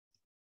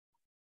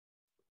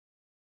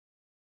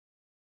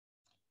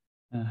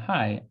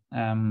Hi,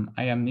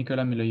 I am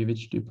Nikola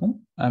Milojevic-Dupont.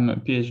 I'm a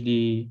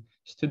PhD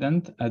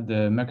student at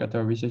the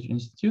Mercator Research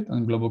Institute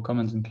on Global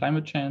Commons and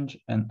Climate Change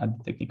and at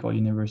the Technical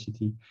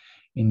University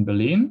in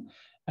Berlin.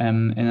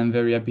 And I'm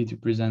very happy to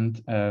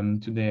present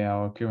today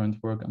our current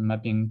work on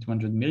mapping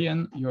 200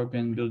 million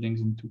European buildings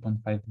in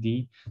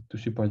 2.5D to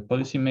support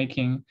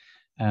policymaking.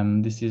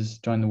 This is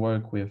joint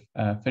work with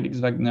Felix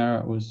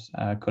Wagner, who's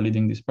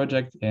co-leading this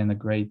project, and a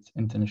great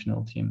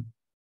international team.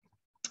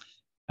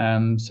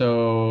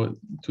 So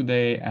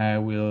today I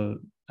will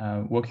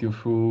walk you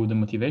through the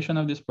motivation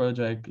of this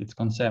project, its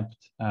concept,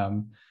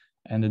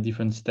 and the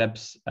different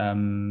steps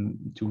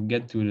to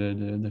get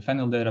to the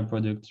final data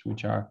products,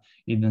 which are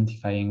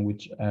identifying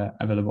which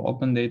available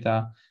open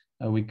data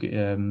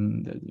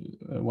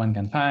one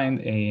can find,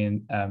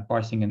 and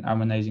parsing and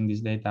harmonizing this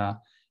data,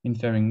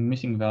 inferring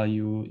missing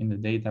value in the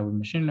data with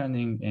machine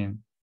learning, and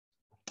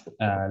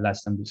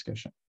last some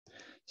discussion.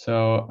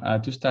 So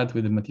to start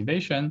with the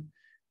motivation,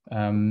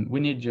 we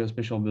need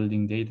geospatial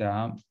building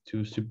data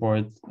to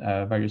support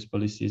various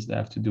policies that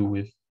have to do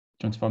with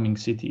transforming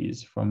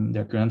cities from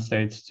their current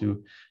states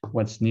to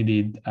what's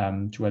needed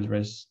to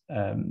address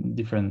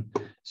different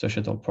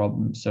societal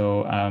problems.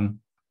 So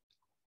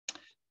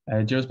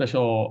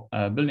geospatial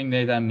building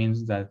data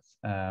means that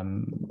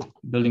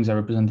buildings are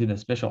represented as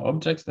special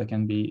objects that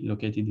can be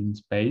located in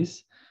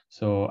space.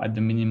 So at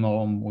the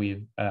minimum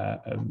with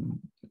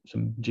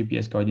some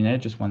GPS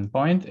coordinate, just one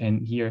point.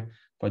 And here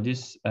for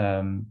this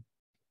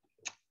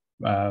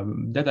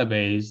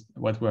database,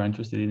 what we're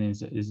interested in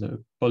is a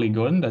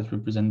polygon that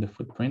represents the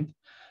footprint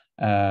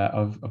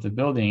of the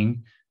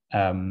building,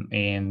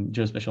 and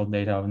geospatial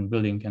data on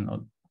building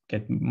can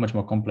get much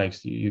more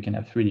complex. You can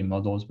have 3D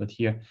models, but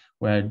here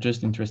we're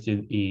just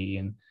interested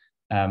in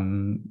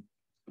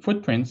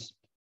footprints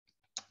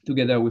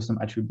together with some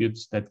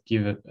attributes that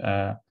give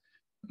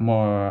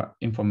more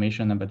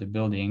information about the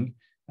building.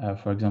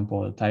 For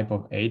example, the type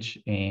of age,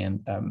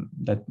 and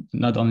that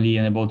not only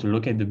enable to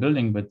locate the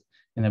building, but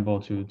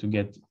enable to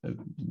get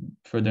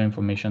further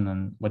information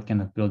on what kind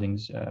of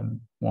buildings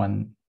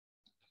one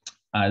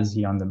has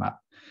here on the map.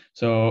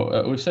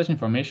 So with such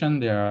information,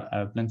 there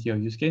are plenty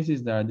of use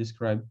cases that are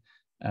described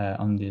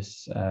on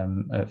this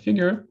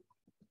figure,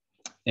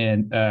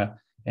 and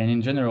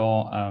in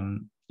general,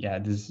 yeah,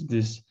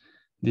 this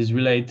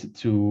relate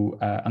to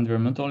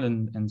environmental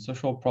and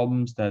social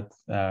problems that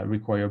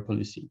require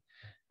policy.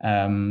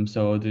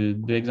 So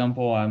the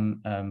example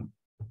I'm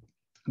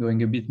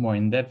going a bit more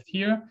in depth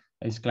here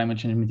is climate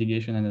change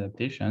mitigation and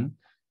adaptation,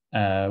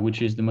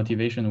 which is the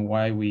motivation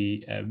why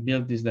we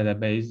built this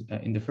database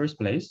in the first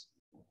place.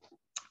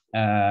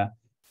 But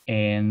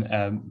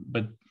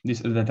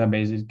this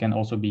database can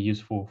also be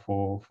useful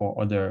for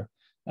other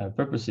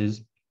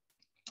purposes.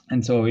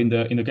 And so in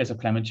the case of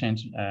climate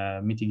change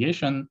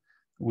mitigation,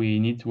 we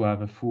need to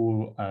have a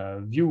full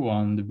view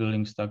on the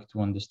building stock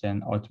to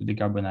understand how to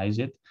decarbonize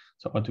it,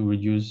 so how to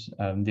reduce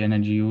the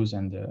energy use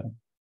and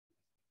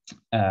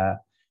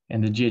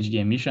the GHG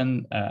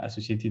emission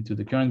associated to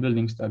the current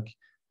building stock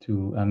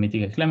to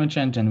mitigate climate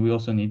change. And we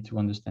also need to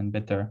understand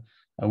better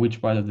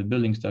which part of the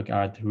building stock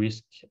are at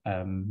risk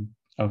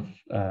of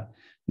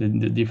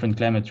the different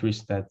climate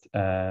risks that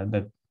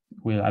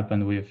will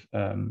happen with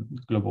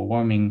global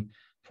warming,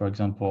 for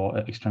example,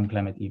 extreme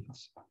climate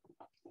events.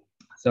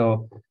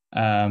 So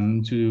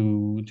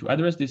to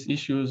address these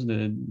issues,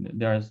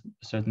 there are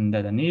certain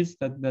data needs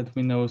that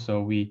we know.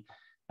 So we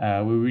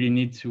really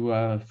need to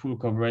have full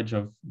coverage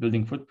of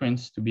building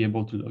footprints to be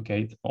able to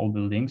locate all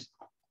buildings.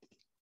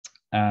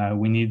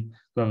 We need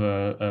to have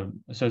a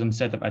certain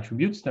set of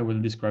attributes that will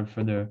describe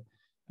further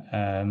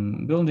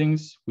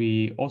buildings.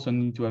 We also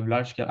need to have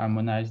large-scale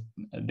harmonized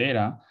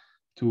data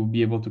to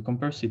be able to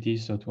compare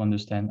cities, so to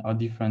understand how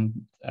different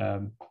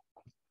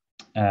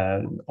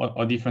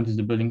is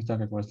the building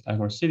stock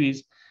across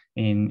cities,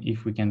 and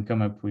if we can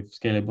come up with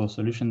scalable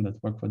solutions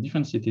that work for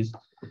different cities.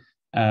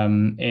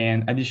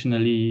 And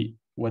additionally,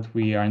 what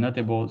we are not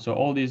able, so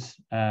all these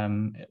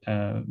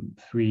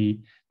 3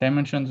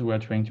 dimensions we are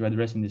trying to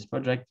address in this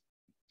project.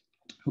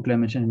 For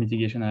climate change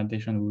mitigation and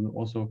adaptation, we would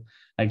also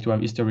like to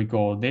have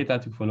historical data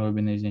to follow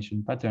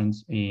urbanization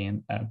patterns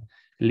and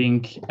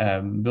link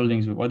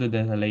buildings with other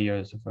data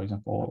layers, so for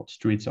example,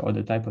 streets or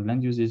other type of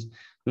land uses.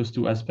 Those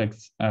 2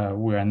 aspects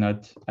we are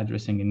not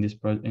addressing in this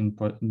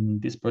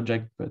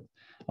project, but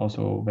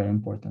also very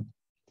important.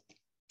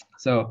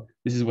 So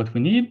this is what we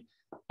need.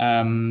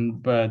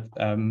 But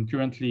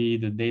currently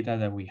the data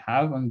that we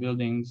have on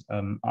buildings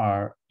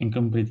are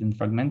incomplete and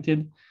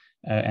fragmented,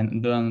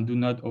 and do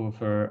not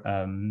offer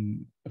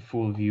a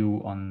full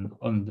view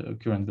on the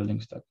current building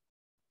stock.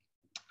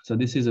 So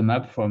this is a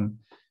map from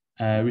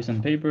a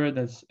recent paper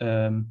that's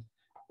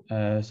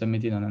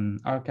submitted on an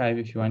archive,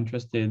 if you are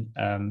interested,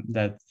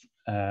 that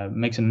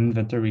makes an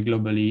inventory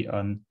globally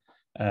on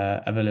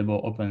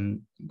available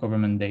open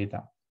government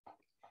data.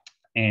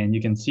 And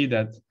you can see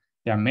that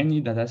there are many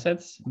data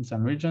sets in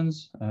some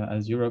regions,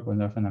 as Europe or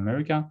North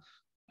America,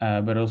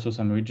 but also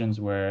some regions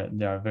where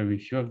there are very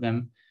few of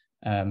them.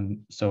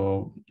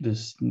 So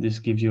this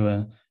gives you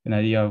an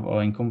idea of how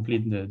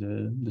incomplete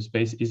the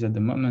space is at the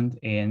moment,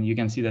 and you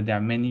can see that there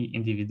are many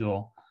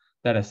individual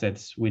data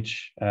sets,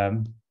 which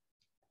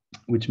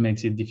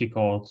makes it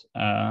difficult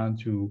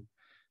to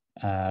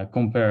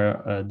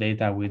compare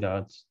data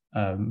without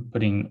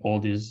putting all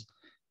these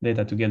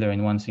data together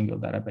in one single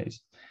database.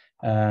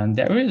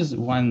 There is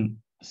one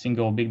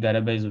single big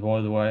database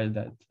worldwide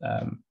that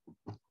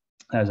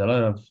has a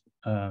lot of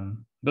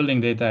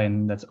building data,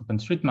 and that's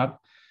OpenStreetMap.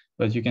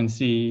 But you can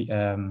see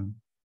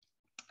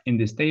in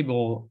this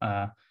table,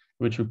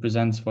 which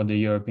represents for the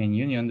European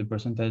Union the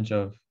percentage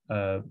of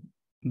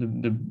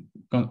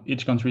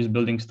each country's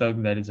building stock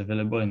that is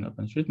available in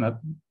OpenStreetMap.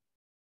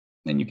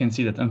 And you can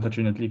see that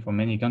unfortunately for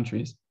many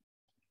countries,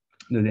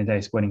 the data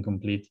is quite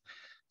incomplete.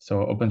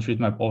 So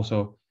OpenStreetMap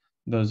also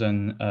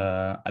doesn't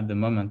at the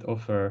moment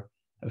offer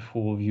a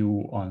full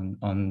view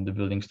on the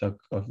building stock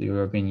of the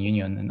European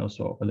Union and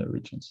also other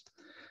regions.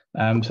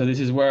 So this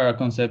is where our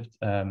concept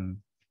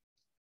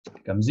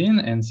comes in.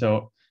 And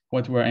so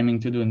what we're aiming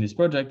to do in this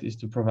project is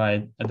to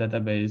provide a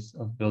database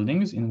of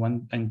buildings in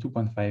 1 and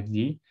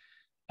 2.5D,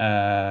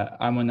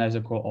 harmonized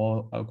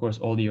across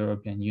all the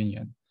European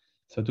Union.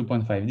 So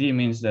 2.5D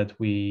means that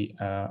we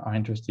are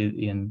interested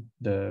in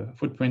the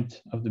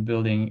footprint of the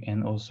building,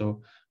 and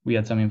also we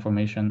had some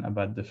information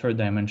about the third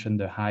dimension,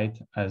 the height,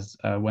 as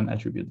one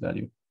attribute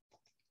value.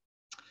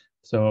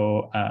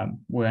 So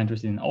we're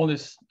interested in all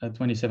these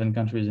 27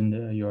 countries in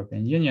the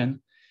European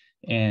Union,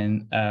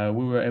 and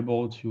we were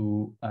able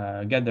to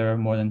gather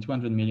more than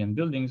 200 million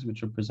buildings,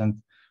 which represent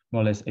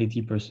more or less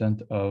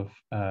 80% of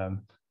the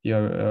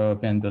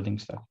European building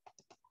stock.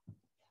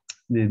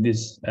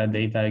 This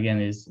data, again,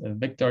 is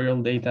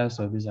vectorial data.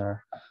 So these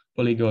are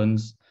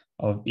polygons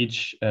of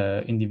each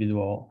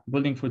individual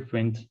building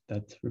footprint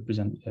that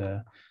represent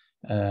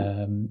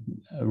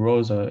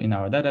rows in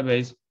our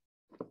database.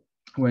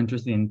 We're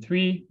interested in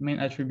 3 main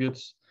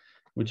attributes,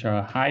 which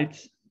are height,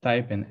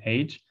 type, and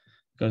age,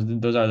 because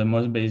those are the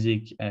most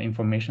basic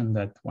information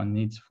that one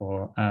needs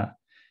for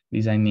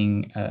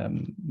designing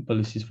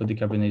policies for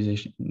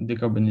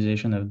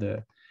decarbonization of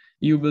the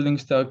EU building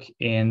stock.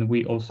 And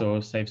we also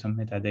save some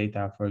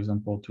metadata, for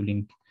example, to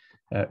link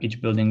each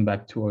building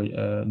back to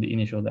the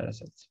initial data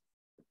sets.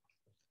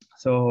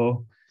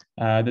 So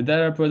the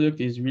data product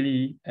is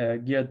really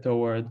geared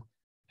toward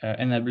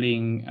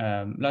enabling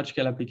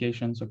large-scale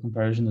applications or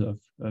comparisons of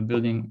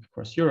building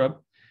across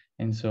Europe.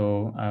 And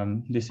so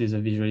this is a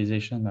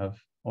visualization of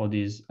all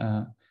these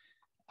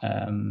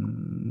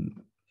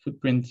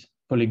footprint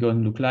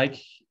polygons look like.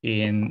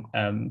 And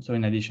so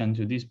in addition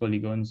to these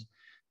polygons,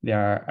 there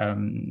are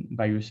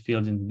various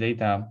fields in the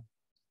data.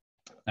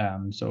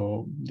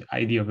 So the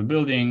ID of a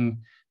building,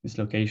 its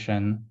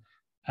location,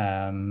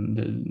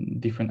 the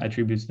different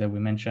attributes that we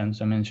mentioned,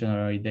 so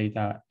mentioned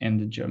data, and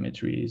the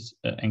geometry is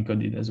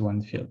encoded as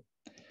one field.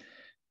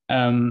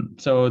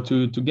 So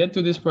to get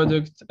to this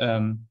product,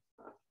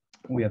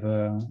 we have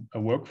a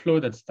workflow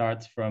that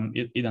starts from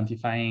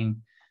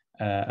identifying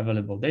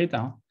available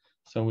data.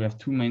 So we have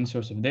 2 main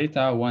sources of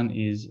data. One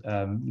is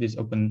this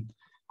open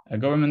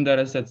government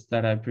data sets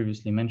that I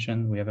previously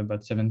mentioned. We have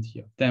about 70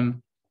 of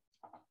them,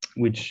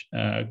 which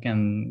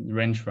can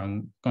range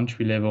from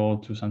country level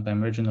to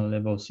sometimes regional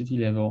level, city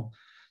level,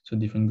 so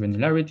different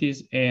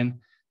granularities. And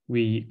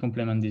we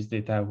complement this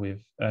data with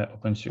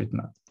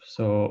OpenStreetMap.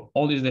 So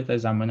all this data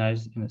is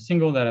harmonized in a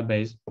single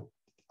database.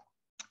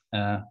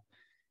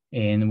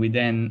 And we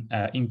then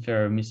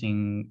infer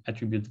missing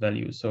attribute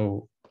values.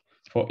 So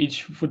for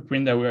each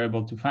footprint that we're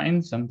able to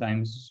find,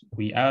 sometimes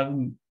we have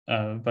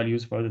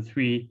values for the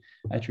 3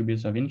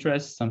 attributes of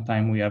interest.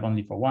 Sometimes we have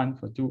only for 1,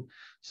 for 2.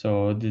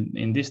 So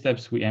in these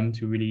steps, we aim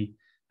to really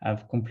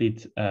have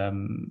complete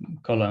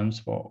columns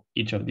for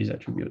each of these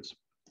attributes.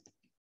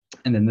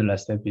 And then the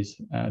last step is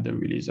the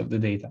release of the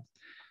data.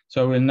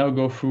 So we'll now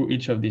go through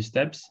each of these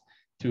steps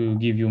to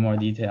give you more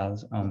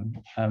details on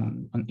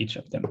each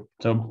of them.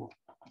 So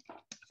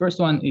first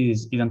one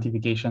is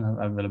identification of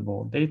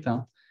available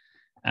data.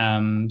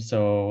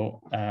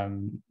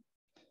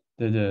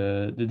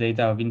 The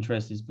data of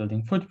interest is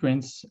building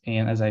footprints.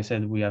 And as I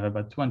said, we have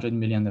about 200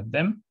 million of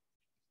them.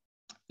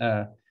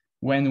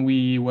 When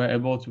we were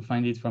able to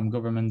find it from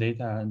government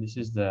data, this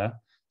is the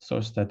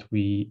source that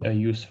we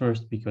use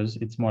first because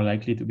it's more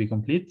likely to be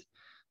complete.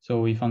 So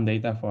we found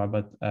data for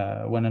about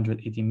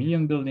 180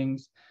 million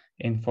buildings.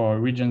 And for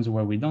regions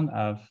where we don't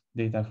have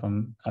data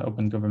from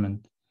open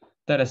government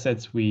data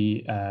sets,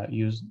 we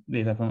use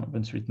data from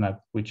OpenStreetMap,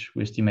 which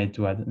we estimate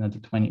to add another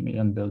 20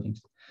 million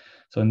buildings.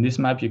 So in this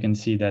map, you can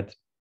see that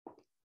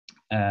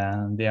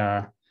there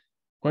are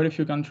quite a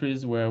few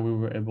countries where we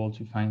were able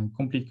to find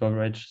complete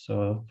coverage.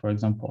 So for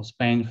example,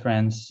 Spain,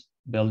 France,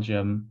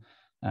 Belgium,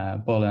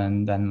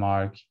 Poland,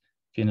 Denmark,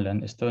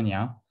 Finland,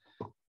 Estonia.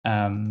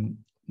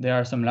 There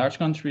are some large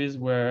countries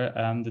where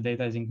the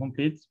data is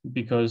incomplete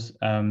because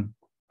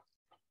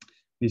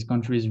these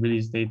countries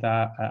release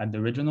data at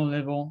the regional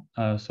level.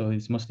 So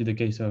it's mostly the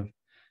case of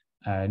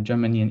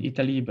Germany and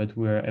Italy, but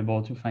we're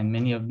able to find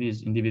many of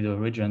these individual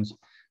regions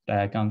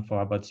that account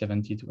for about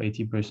 70 to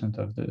 80%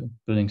 of the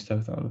building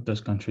stock of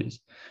those countries.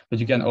 But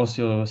you can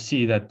also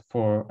see that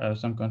for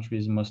some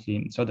countries, mostly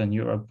in Southern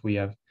Europe, we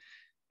have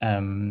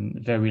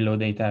very low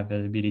data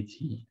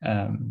availability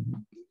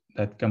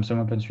that comes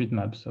from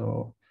OpenStreetMap.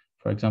 So,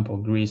 for example,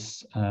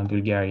 Greece,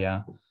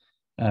 Bulgaria,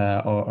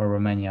 or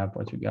Romania,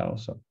 Portugal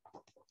also.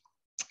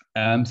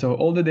 So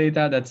all the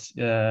data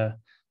that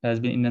has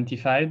been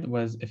identified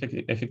was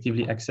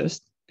effectively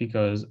accessed,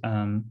 because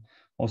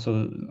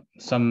also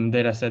some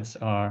data sets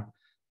are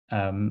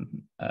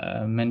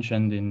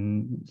mentioned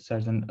in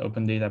certain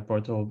open data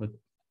portal, but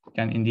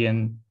can in the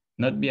end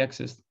not be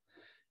accessed.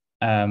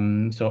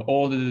 So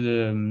all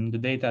the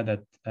data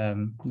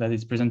that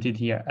is presented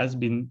here has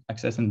been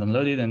accessed and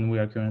downloaded, and we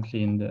are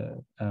currently in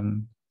the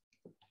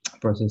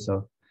process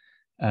of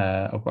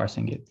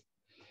parsing it.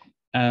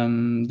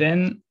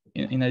 Then,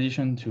 in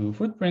addition to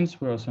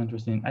footprints, we're also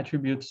interested in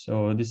attributes.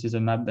 So this is a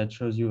map that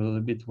shows you a little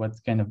bit what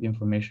kind of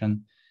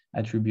information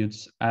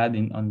attributes add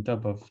in on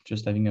top of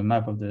just having a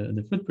map of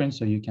the footprint,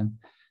 so you can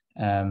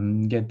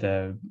get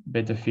a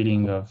better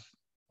feeling of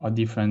how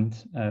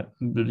different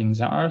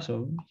buildings are.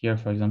 So here,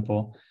 for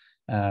example,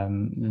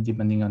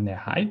 depending on their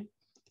height.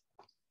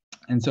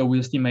 And so we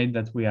estimate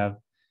that we have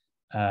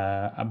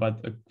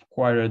about a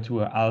quarter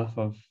to a half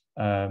of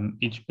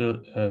each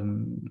build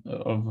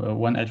of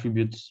one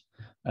attribute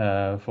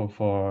so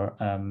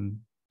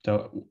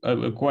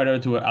a quarter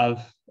to a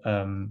half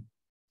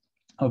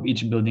of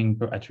each building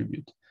per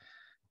attribute.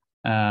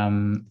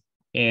 And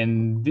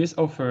this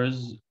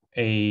offers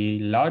a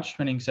large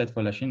training set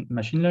for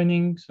machine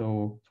learning.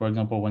 So for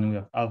example, when we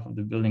have half of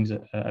the buildings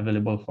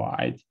available for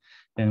height,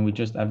 then we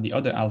just have the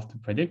other half to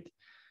predict,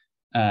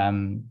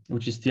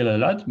 which is still a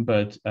lot,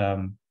 but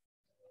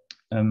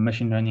a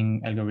machine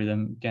learning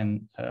algorithm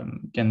can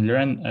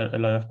learn a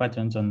lot of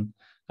patterns on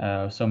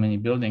so many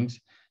buildings.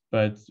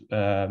 But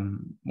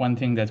one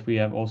thing that we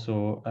have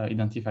also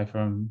identified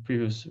from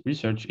previous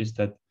research is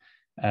that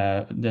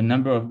the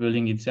number of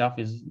building itself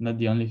is not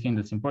the only thing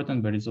that's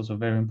important, but it's also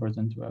very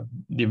important to have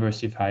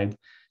diversified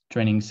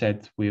training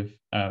set with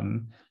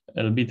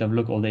a bit of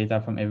local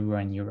data from everywhere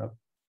in Europe.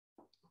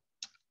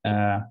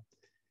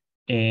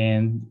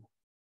 And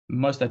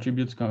most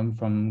attributes come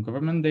from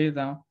government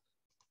data.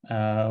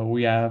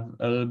 We have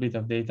a little bit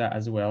of data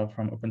as well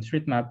from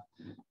OpenStreetMap.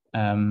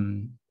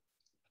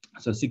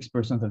 So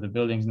 6% of the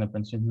buildings in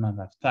OpenStreetMap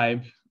have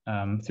type,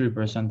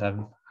 3% have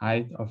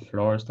height of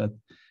floors that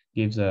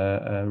gives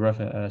a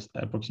rough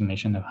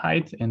approximation of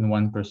height, and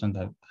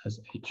 1% has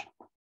age.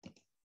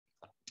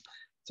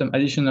 Some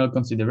additional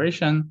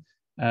consideration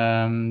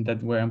that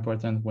were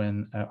important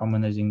when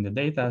harmonizing the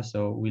data.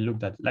 So we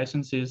looked at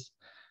licenses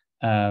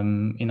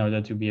in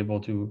order to be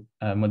able to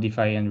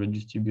modify and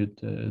redistribute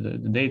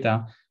the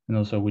data, and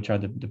also which are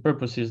the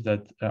purposes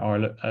that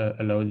are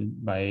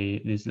allowed by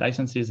these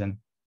licenses. And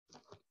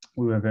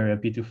we were very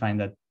happy to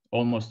find that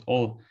almost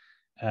all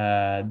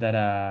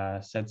data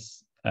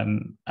sets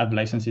have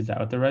licenses that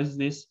authorize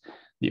this.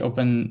 The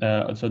open,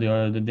 so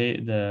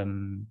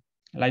the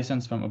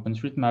license from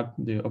OpenStreetMap,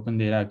 the Open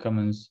Data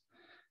Commons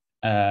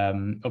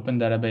Open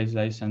Database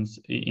license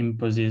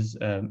imposes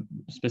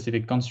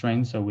specific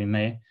constraints. So we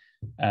may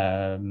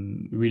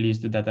release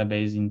the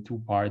database in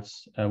two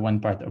parts, one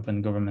part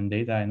open government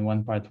data and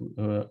one part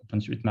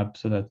OpenStreetMap,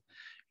 so that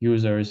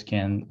users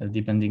can,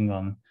 depending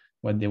on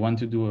what they want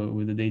to do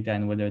with the data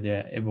and whether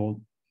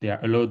they are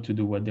allowed to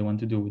do what they want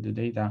to do with the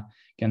data,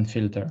 can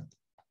filter.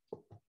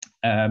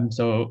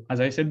 So as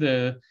I said,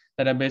 the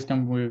database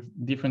comes with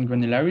different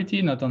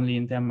granularity, not only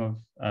in terms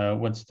of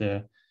what's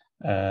the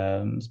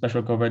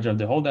spatial coverage of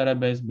the whole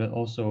database, but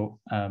also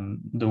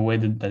the way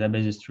the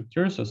database is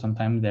structured. So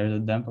sometimes there's a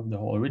dump of the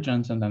whole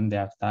region, sometimes they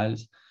have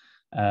tiles,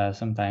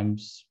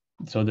 sometimes,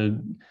 so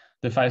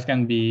the files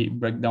can be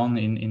broken down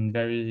in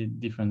very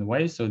different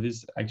ways. So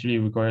this actually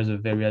requires a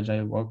very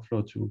agile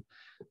workflow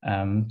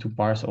to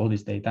parse all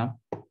this data.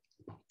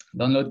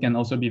 Download can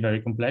also be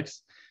very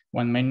complex.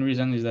 One main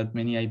reason is that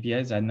many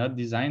APIs are not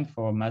designed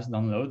for mass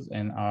downloads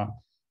and are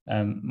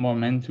more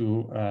meant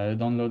to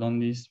download on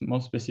this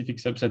more specific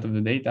subset of the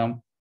data.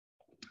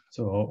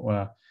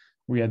 So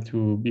we had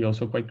to be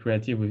also quite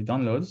creative with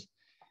downloads.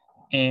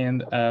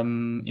 And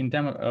in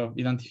terms of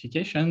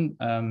identification,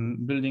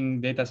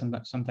 building data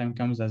sometimes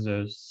comes as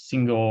a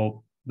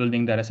single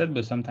building data set,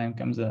 but sometimes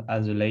comes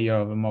as a layer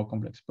of a more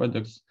complex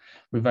products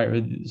with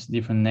various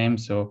different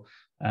names. So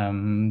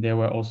there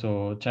were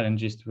also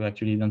challenges to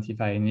actually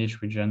identify in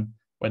each region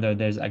whether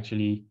there's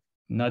actually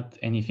not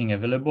anything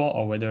available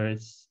or whether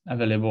it's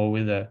available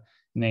with a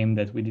name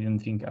that we didn't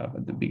think of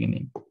at the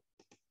beginning.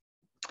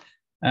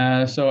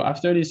 So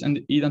after this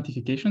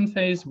identification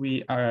phase,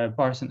 we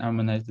parse and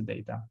harmonize the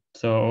data.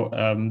 So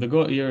the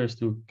goal here is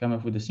to come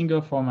up with a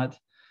single format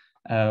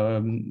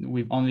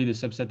with only the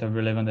subset of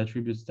relevant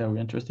attributes that we're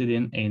interested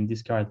in, and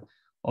discard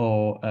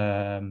all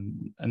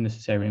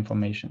unnecessary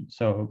information.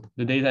 So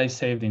the data is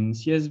saved in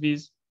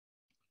CSVs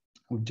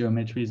with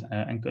geometries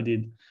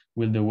encoded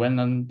with the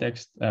well-known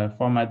text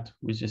format,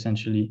 which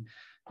essentially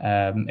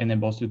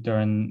enables to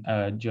turn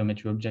a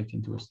geometry object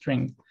into a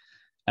string.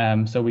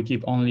 So we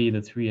keep only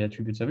the 3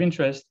 attributes of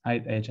interest,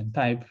 height, age, and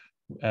type.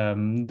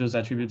 Those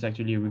attributes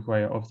actually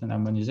require often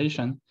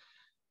harmonization.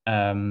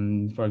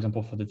 For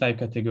example, for the type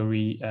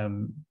category,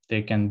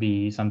 there can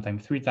be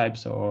sometimes 3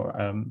 types or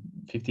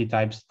 50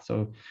 types.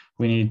 So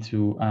we need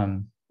to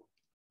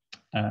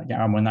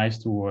harmonize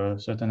to a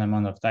certain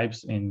amount of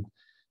types in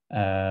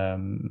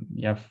when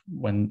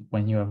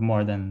you have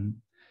more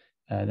than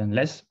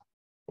less.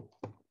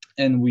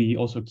 And we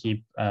also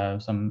keep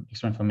some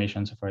extra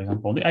information. So for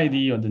example, the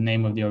ID or the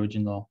name of the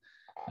original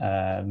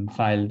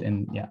file,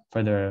 and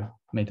further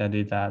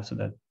metadata so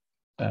that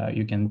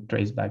you can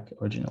trace back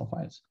original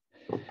files.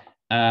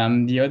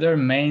 The other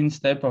main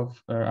step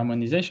of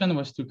harmonization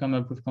was to come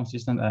up with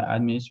consistent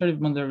administrative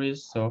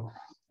boundaries. So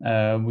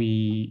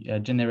we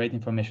generate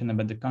information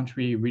about the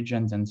country,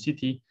 regions, and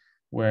city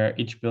where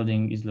each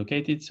building is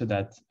located, so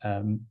that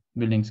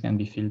buildings can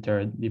be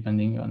filtered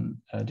depending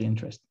on the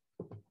interest.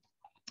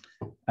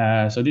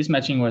 So this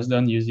matching was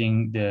done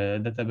using the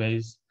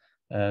database,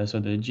 so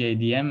the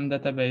GADM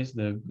database,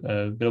 the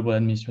Global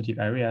Administrative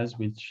Areas,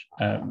 which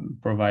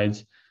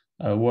provides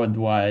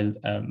worldwide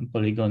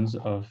polygons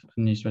of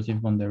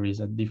administrative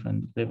boundaries at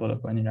different level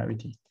of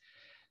granularity.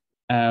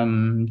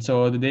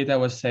 So the data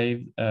was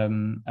saved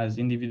as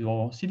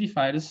individual CD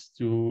files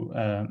to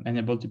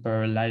enable to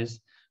parallelize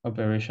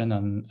operation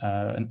on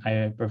an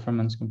high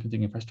performance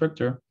computing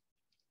infrastructure.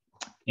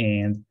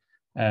 And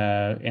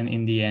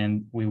in the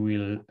end, we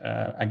will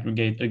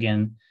aggregate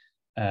again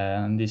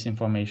this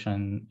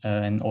information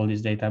and all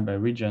this data by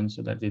region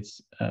so that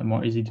it's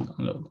more easy to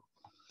download.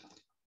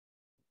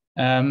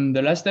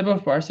 The last step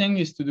of parsing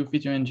is to do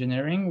feature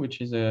engineering,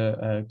 which is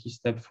a key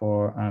step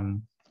for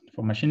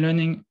machine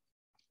learning.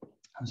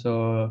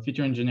 So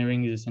feature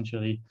engineering is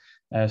essentially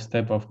a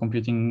step of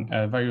computing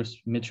various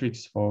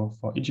metrics for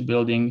each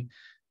building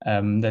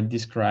that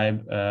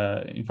describe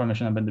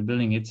information about the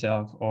building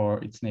itself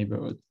or its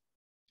neighborhood.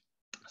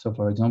 So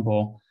for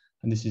example,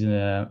 this is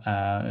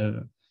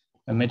a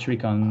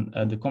metric on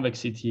the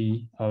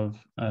convexity of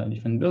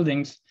different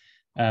buildings.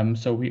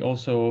 So we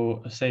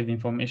also save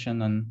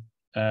information on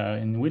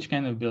in which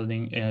kind of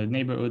building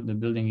neighborhood the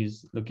building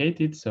is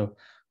located. So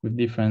with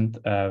different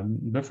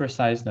buffer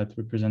size that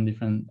represent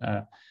different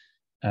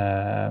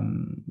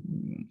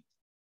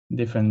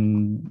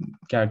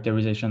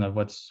characterization of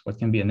what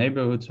can be a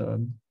neighborhood, so a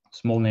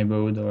small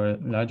neighborhood or a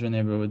larger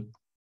neighborhood.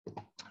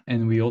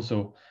 And we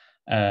also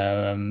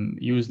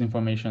used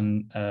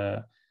information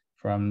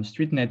from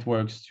street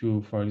networks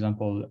to, for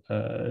example,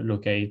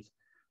 locate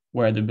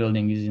where the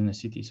building is in the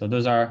city. So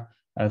those are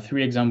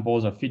 3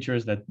 examples of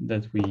features that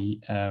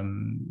we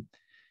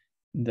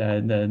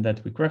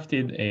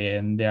crafted,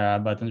 and there are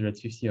about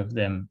 150 of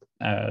them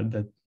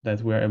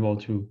that we're able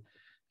to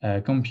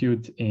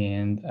compute,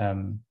 and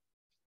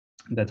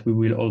that we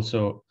will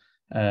also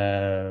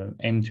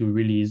aim to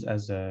release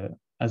as a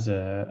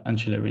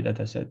ancillary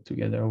data set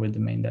together with the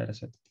main data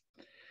set.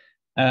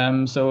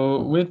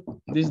 So with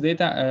this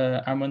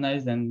data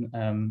harmonized and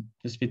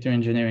this feature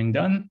engineering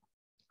done,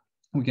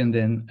 we can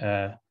then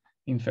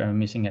infer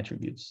missing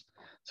attributes.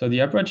 So the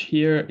approach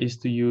here is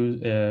to use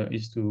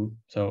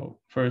so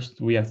first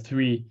we have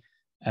 3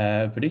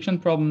 prediction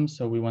problems.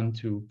 So we want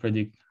to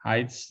predict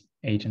heights,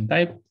 age, and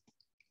type,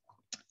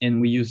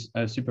 and we use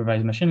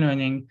supervised machine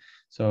learning.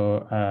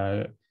 So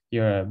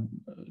here a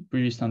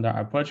pretty standard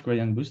approach,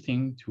 gradient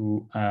boosting,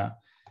 to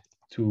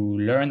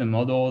learn a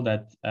model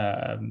that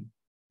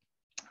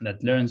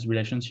learns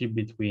relationship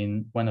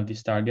between one of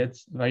these target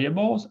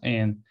variables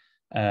and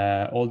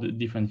all the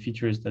different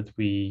features that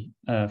we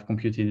have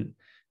computed.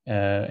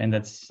 And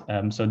that's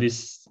so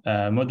this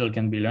model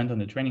can be learned on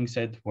the training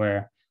set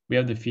where we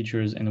have the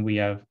features and we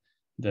have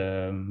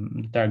the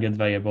target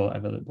variable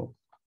available.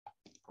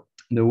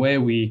 The way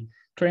we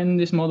train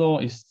this model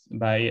is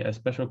by a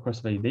special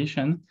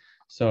cross-validation.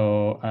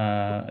 So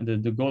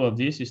the goal of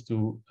this is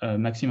to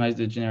maximize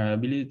the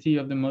generability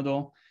of the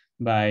model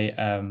by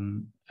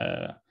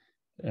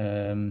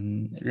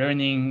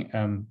learning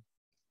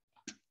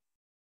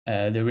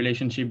the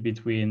relationship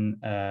between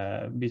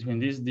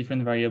these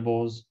different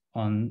variables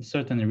on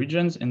certain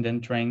regions, and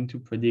then trying to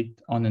predict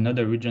on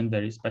another region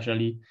that is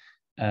spatially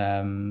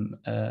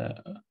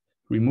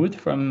removed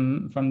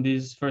from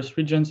these first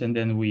regions. And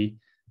then we,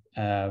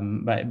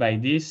 by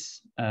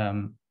this,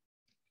 the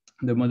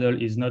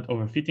model is not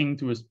overfitting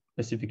to a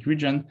specific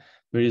region,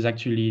 but is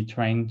actually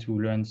trying to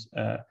learn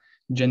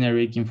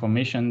generic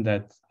information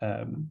that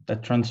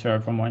transfer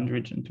from one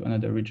region to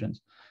another region.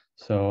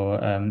 So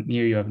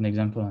here you have an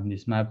example on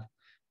this map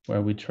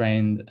where we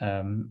trained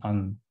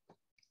on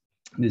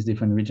these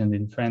different regions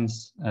in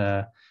France,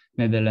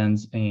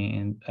 Netherlands,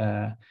 and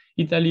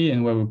Italy,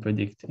 and where we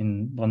predict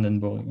in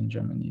Brandenburg in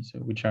Germany, so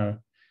which are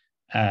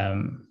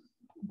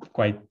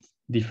quite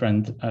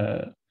different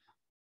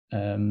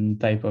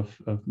type of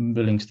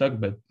building stock,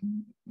 but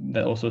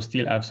that also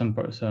still have some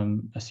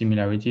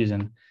similarities,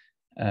 and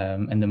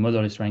the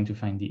model is trying to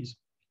find these.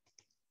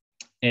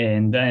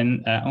 And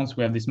then once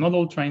we have this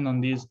model trained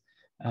on these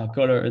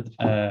colored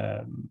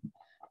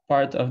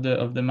part of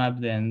the map,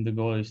 then the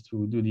goal is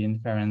to do the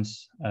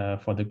inference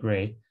for the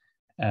gray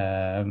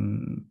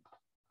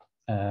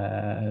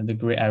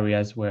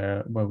areas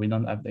where we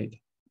don't have data.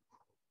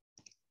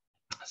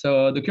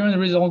 So the current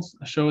results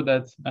show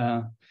that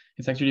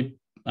it's actually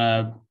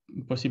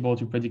possible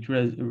to predict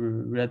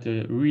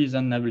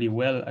reasonably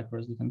well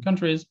across different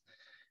countries,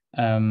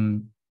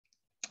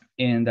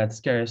 and that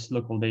scarce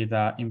local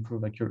data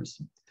improve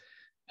accuracy.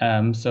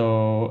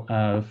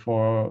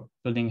 For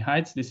building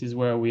heights, this is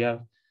where we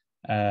have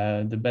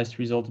the best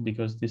result,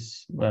 because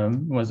this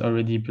was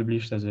already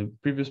published as a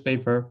previous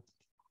paper.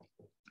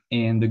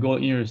 And the goal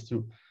here is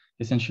to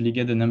essentially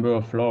get the number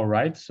of floor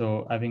right.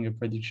 So having a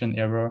prediction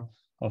error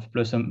of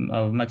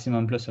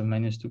maximum plus or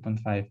minus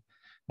 2.5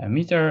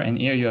 meter. And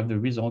here you have the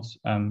results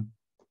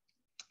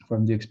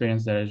from the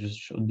experience that I just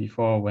showed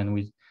before, when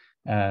we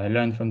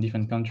learned from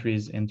different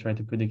countries and try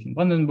to predict in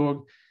Brandenburg.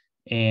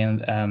 And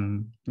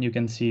you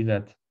can see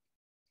that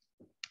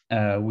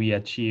we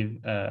achieve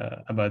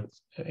about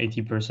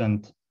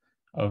 80%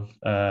 of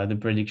the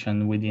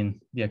prediction within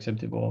the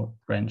acceptable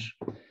range.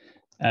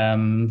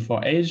 For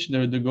age,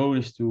 the goal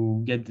is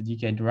to get the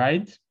decade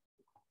right,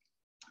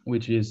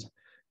 which is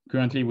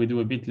currently we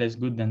do a bit less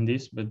good than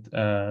this, but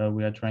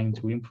we are trying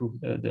to improve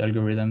the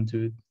algorithm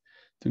to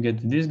get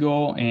to this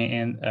goal.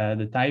 And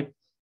the type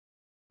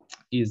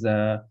is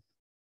a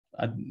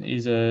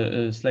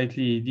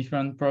slightly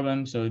different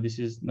problem. So this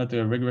is not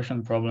a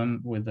regression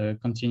problem with a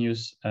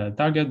continuous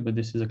target, but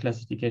this is a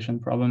classification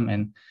problem.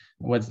 And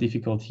what's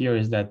difficult here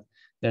is that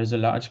there's a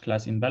large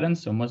class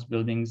imbalance. So most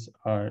buildings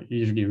are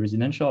usually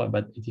residential,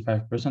 about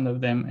 85%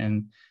 of them,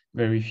 and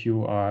very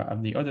few are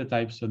of the other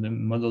type. So the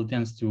model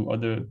tends to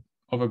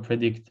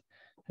over-predict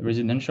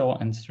residential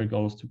and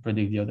struggles to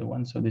predict the other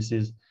one. So this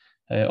is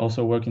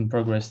also work in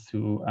progress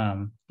to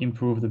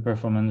improve the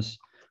performance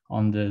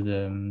on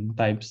the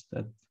types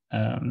that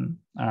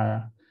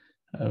are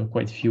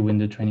quite few in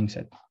the training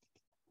set.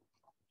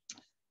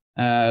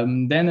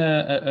 Then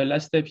a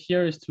last step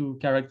here is to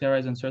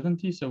characterize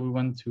uncertainty. So we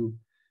want to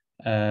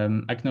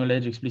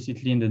acknowledge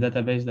explicitly in the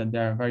database that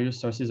there are various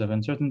sources of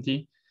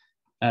uncertainty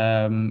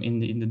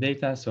in the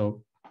data.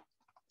 So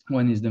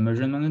one is the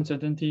measurement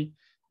uncertainty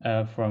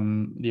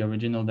from the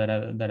original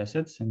data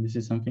sets, and this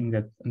is something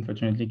that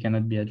unfortunately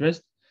cannot be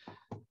addressed.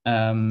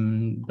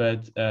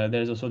 But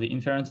there's also the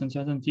inference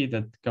uncertainty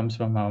that comes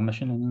from our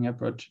machine learning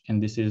approach,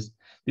 and this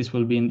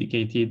will be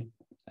indicated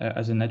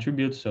as an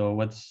attribute. So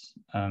what's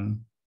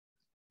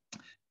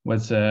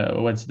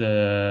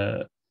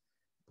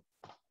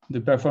the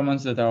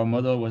performance that our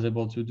model was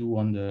able to do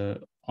on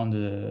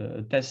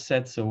the test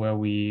set? So where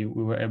we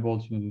were able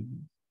to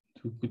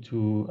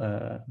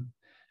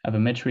have a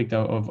metric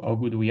of how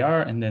good we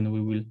are, and then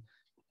we will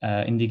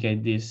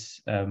indicate this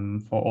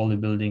for all the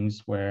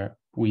buildings where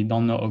we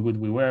don't know how good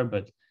we were,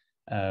 but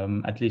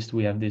at least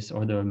we have this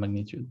order of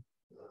magnitude.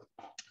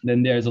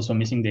 Then there is also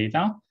missing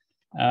data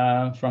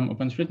from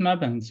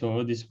OpenStreetMap, and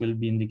so this will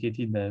be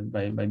indicated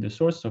by the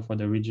source. So for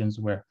the regions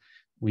where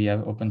we have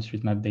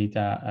OpenStreetMap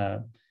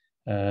data,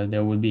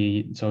 there will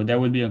be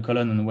a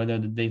column on whether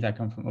the data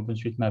come from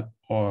OpenStreetMap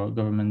or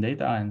government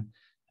data,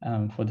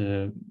 and for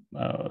the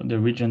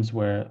regions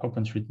where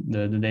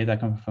the data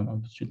comes from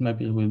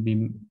OpenStreetMap, it will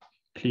be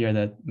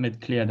made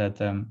clear that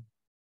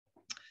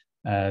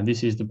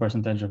this is the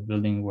percentage of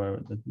building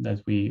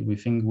that we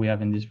think we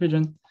have in this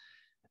region.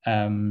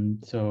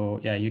 So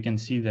yeah, you can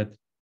see that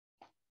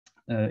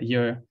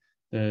here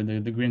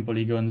the green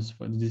polygons.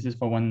 This is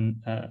for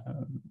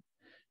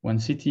one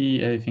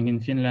city, I think in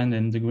Finland,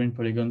 and the green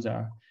polygons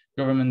are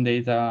government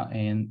data,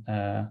 and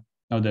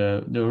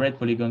the red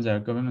polygons are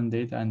government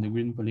data, and the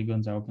green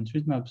polygons are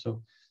OpenStreetMap.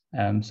 So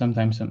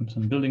sometimes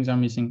some buildings are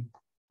missing.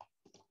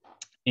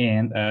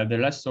 And the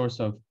last source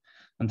of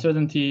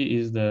uncertainty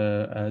is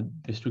the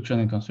destruction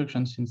and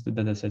construction since the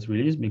dataset's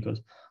released,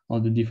 because all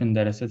the different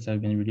datasets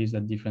have been released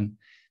at different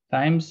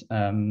times.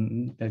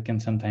 That can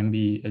sometimes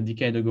be a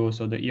decade ago.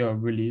 So the year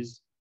of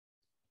release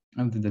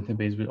of the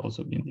database will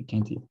also be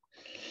indicated.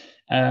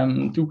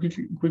 To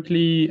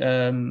quickly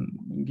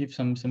give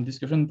some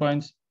discussion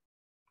points.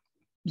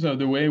 So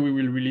the way we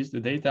will release the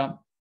data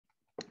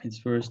is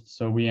first,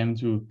 so we aim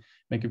to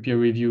make a peer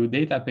review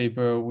data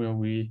paper where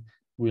we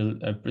will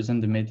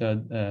present the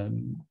method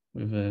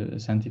with a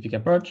scientific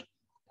approach.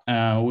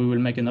 We will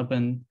make an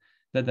open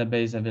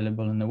database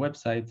available on the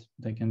website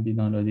that can be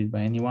downloaded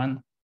by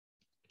anyone.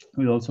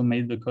 We also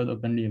made the code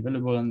openly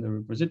available on the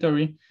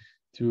repository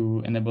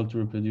to enable to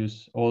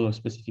reproduce all the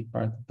specific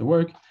part of the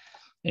work.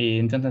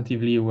 And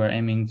tentatively, we're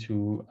aiming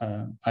to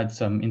add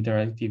some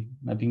interactive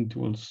mapping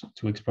tools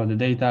to explore the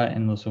data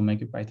and also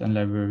make a Python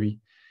library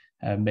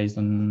based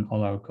on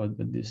all our code,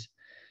 but this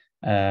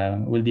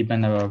will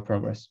depend on our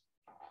progress.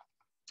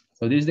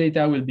 So this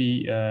data will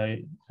be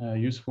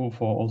useful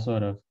for all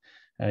sort of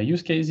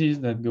use cases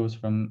that goes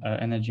from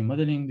energy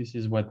modeling. This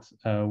is what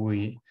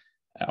we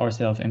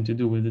ourselves aim to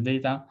do with the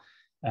data.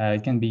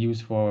 It can be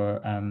used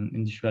for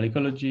industrial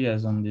ecology,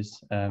 as on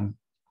this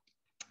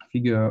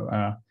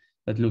figure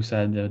that looks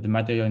at the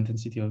material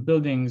intensity of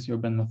buildings,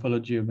 urban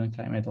morphology, urban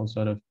climate, all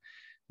sort of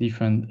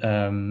different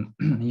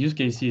use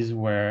cases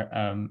where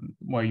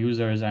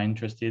users are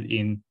interested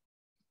in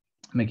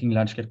making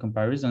large-scale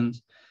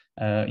comparisons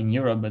in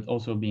Europe, but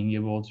also being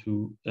able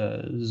to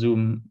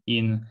zoom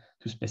in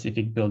to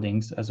specific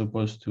buildings as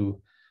opposed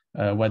to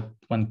what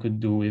one could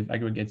do with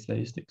aggregate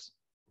statistics.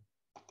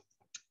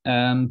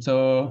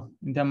 So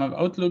in terms of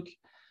outlook,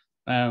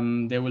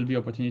 there will be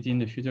opportunity in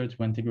the future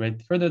to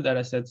integrate further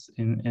data sets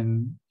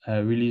in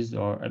released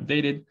or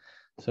updated.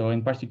 So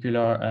in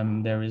particular,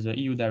 there is an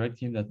EU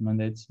directive that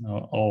mandates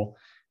all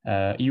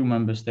EU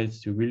member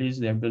states to release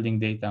their building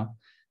data.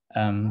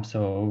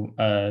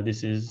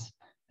 This is,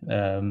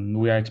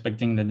 we are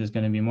expecting that there's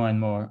going to be more and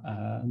more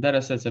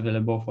data sets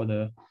available for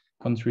the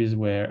countries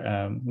where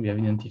we have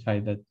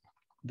identified that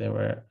there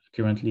were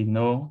currently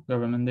no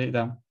government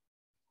data.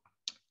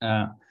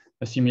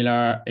 A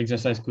similar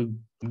exercise could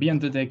be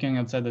undertaken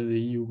outside of the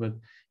EU, but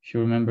if you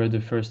remember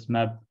the first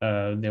map,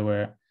 there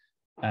were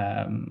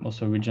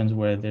also regions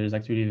where there's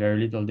actually very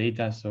little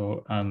data.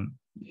 So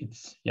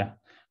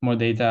more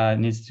data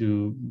needs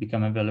to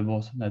become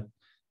available so that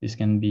this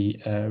can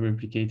be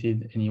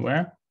replicated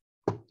anywhere.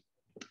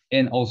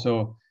 And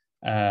also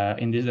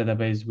in this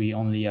database, we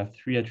only have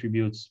 3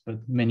 attributes, but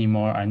many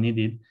more are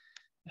needed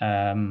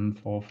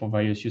for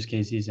various use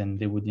cases, and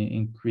they would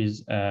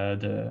increase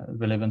the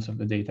relevance of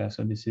the data.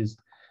 So this is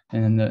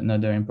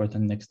another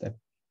important next step.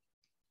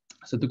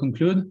 So to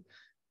conclude,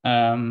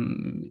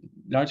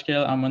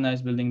 large-scale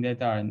harmonized building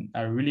data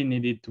are really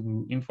needed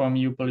to inform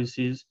EU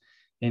policies.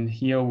 And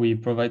here we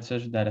provide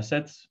such data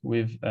sets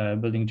with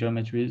building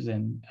geometries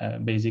and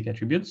basic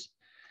attributes.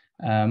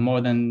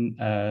 More than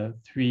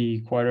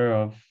 3/4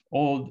 of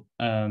all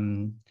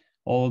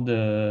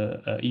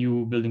the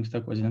EU building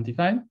stock was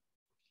identified.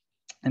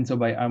 And so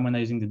by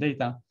harmonizing the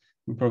data,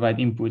 we provide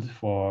input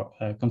for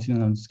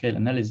continental scale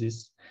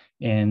analysis.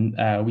 And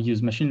we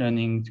use machine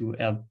learning to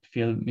help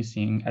fill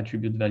missing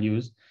attribute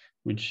values,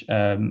 which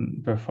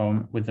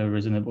perform with a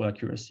reasonable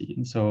accuracy.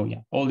 And so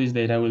all this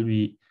data will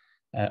be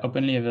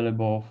openly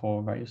available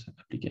for various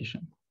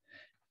applications.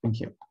 Thank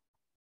you.